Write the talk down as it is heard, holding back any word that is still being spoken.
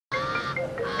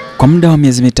Kwa muda wa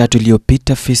miezi mitatu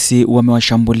iliyopita, fisi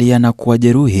wamewashambulia na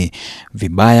kuwajeruhi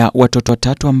vibaya watoto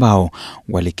 3 ambao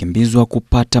walikimbizwa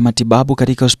kupata matibabu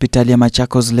katika hospitali ya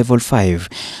Machakos level 5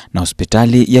 na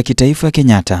hospitali ya kitaifa ya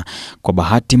Kenyatta. Kwa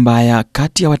bahati mbaya,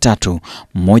 kati ya watatu,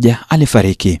 mmoja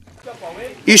alifariki.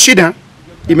 Hii shida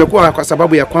imekuwa kwa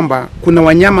sababu ya kwamba kuna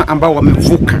wanyama ambao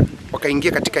wamevuka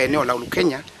wakaingia katika eneo la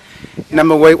Lukenya na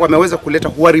wameweza kuleta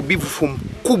uharibifu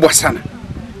mkubwa sana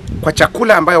kwa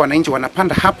chakula ambayo wananchi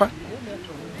wanapanda hapa,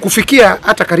 kufikia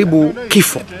hata karibu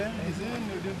kifo.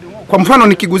 Kwa mfano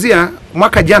nikiguzia,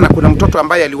 mwaka jana kuna mtoto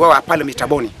ambaye aliuawa pale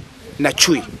Mitaboni na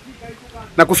chui,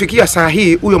 na kufikia saa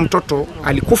hii huyo mtoto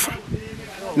alikufa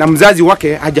na mzazi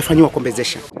wake hajafanywa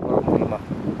compensation.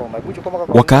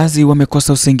 Wakazi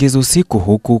wamekosa usingizi usiku,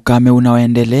 huku ukame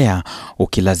unaoendelea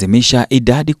ukilazimisha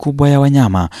idadi kubwa ya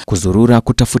wanyama kuzurura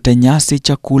kutafuta nyasi,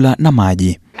 chakula na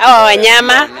maji. Hawa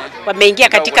wanyama wameingia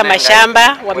katika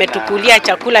mashamba, wametukulia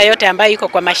chakula yote ambayo iko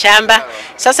kwa mashamba.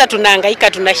 Sasa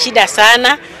tunahangaika, tuna shida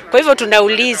sana. Kwa hivyo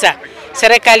tunauliza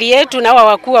serikali yetu na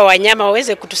wakuu wa wanyama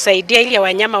waweze kutusaidia ili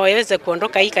wanyama waweze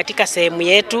kuondoka hii katika sehemu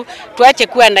yetu. Tuache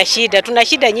kuwa na shida. Tuna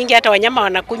shida nyingi, hata wanyama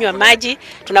wanakunywa maji,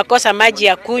 tunakosa maji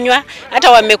ya kunywa.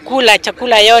 Hata wamekula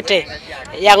chakula yote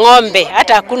ya ng'ombe,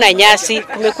 hata hakuna nyasi.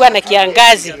 Kumekuwa na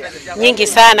kiangazi nyingi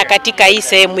sana katika hii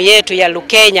sehemu yetu ya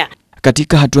Lukenya.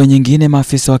 Katika hatua nyingine,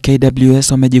 maafisa wa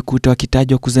KWS wamejikuta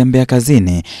wakitajwa kuzembea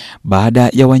kazini baada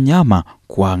ya wanyama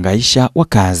kuwahangaisha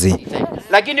wakazi.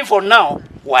 Lakini for now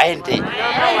waende.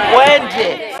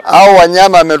 Hao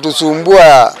wanyama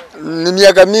wametusumbua ni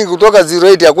miaka mingi, kutoka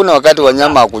 08 hakuna wakati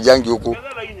wanyama hakujangi huku.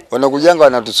 Wanakujanga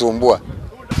wanatusumbua.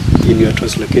 In your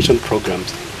translocation programs,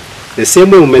 the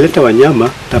same way umeleta wanyama,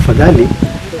 tafadhali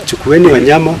chukueni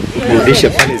wanyama mrudishe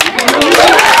pale.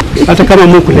 Hata kama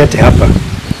mkulete hapa,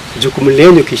 jukumu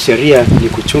lenu kisheria ni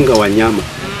kuchunga wanyama.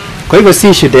 Kwa hivyo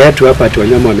si shida yetu hapa ati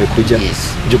wanyama wamekuja.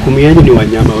 Jukumu yenu ni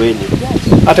wanyama wenyu.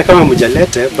 Hata kama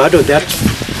mjalete, bado that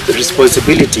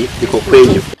responsibility iko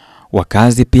kwenu.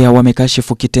 Wakazi pia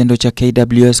wamekashifu kitendo cha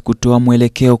KWS kutoa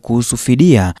mwelekeo kuhusu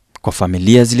fidia kwa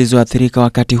familia zilizoathirika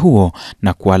wakati huo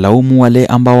na kuwalaumu wale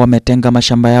ambao wametenga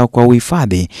mashamba yao kwa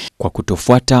uhifadhi kwa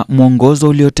kutofuata mwongozo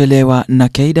uliotolewa na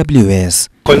KWS.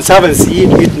 Conservancy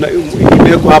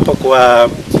imewekwa hapa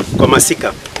kwa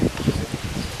masika.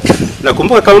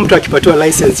 Nakumbuka kama mtu akipatiwa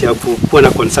license ya kuwa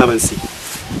na conservancy,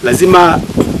 lazima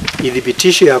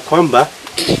idhibitishe ya kwamba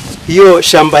hiyo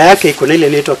shamba yake iko na ile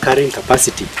inaitwa carrying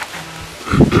capacity.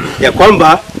 Ya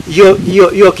kwamba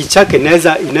hiyo kichake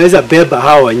inaweza beba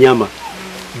hao wanyama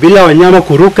bila wanyama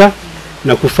kuruka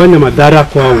na kufanya madhara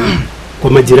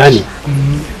kwa majirani.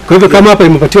 Kwa hivyo kama hapa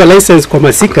imepatiwa license kwa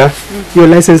masika, hiyo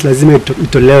license lazima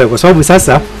itolewe, kwa sababu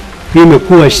sasa hii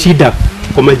imekuwa shida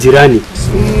kwa majirani.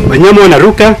 Wanyama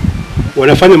wanaruka,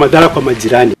 wanafanya madhara kwa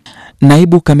majirani.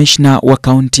 Naibu kamishna wa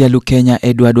kaunti ya Lukenya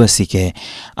Edward Wasike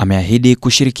ameahidi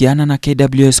kushirikiana na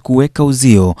KWS kuweka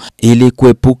uzio ili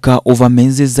kuepuka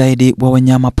uvamizi zaidi wa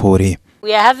wanyama pori.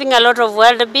 We are having a lot of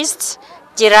wildebeests,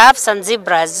 giraffes and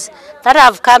zebras that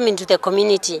have come into the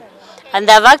community, and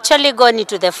they have actually gone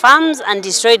into the farms and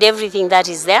destroyed everything that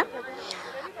is there.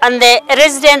 And the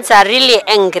residents are really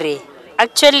angry.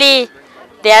 Actually,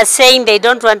 they are saying they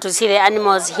don't want to see the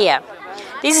animals here.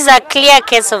 This is a clear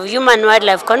case of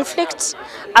human-wildlife conflict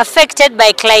affected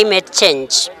by climate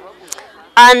change.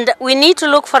 And we need to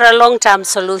look for a long-term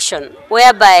solution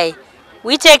whereby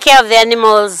we take care of the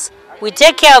animals, we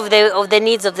take care of the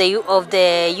needs of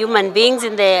the human beings,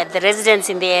 in the residents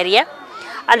in the area,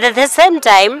 and at the same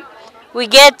time we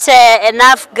get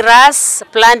enough grass,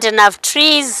 plant enough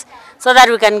trees so that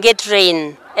we can get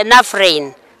enough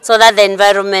rain, so that the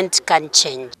environment can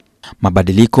change.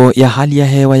 Mabadiliko ya hali ya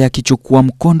hewa yakichukua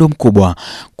mkondo mkubwa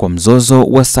kwa mzozo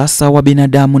wa sasa wa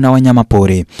binadamu na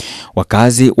wanyamapori.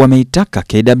 Wakazi wameitaka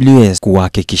KWS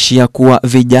kuhakikishia kuwa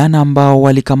vijana ambao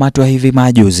walikamatwa hivi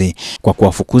majuzi kwa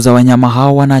kuwafukuza wanyama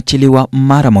hao wanaachiliwa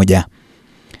mara moja.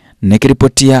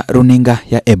 Nikiripotia runinga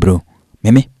ya Ebru,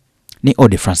 mimi ni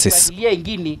Odi Francis.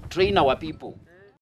 Ingine train our people.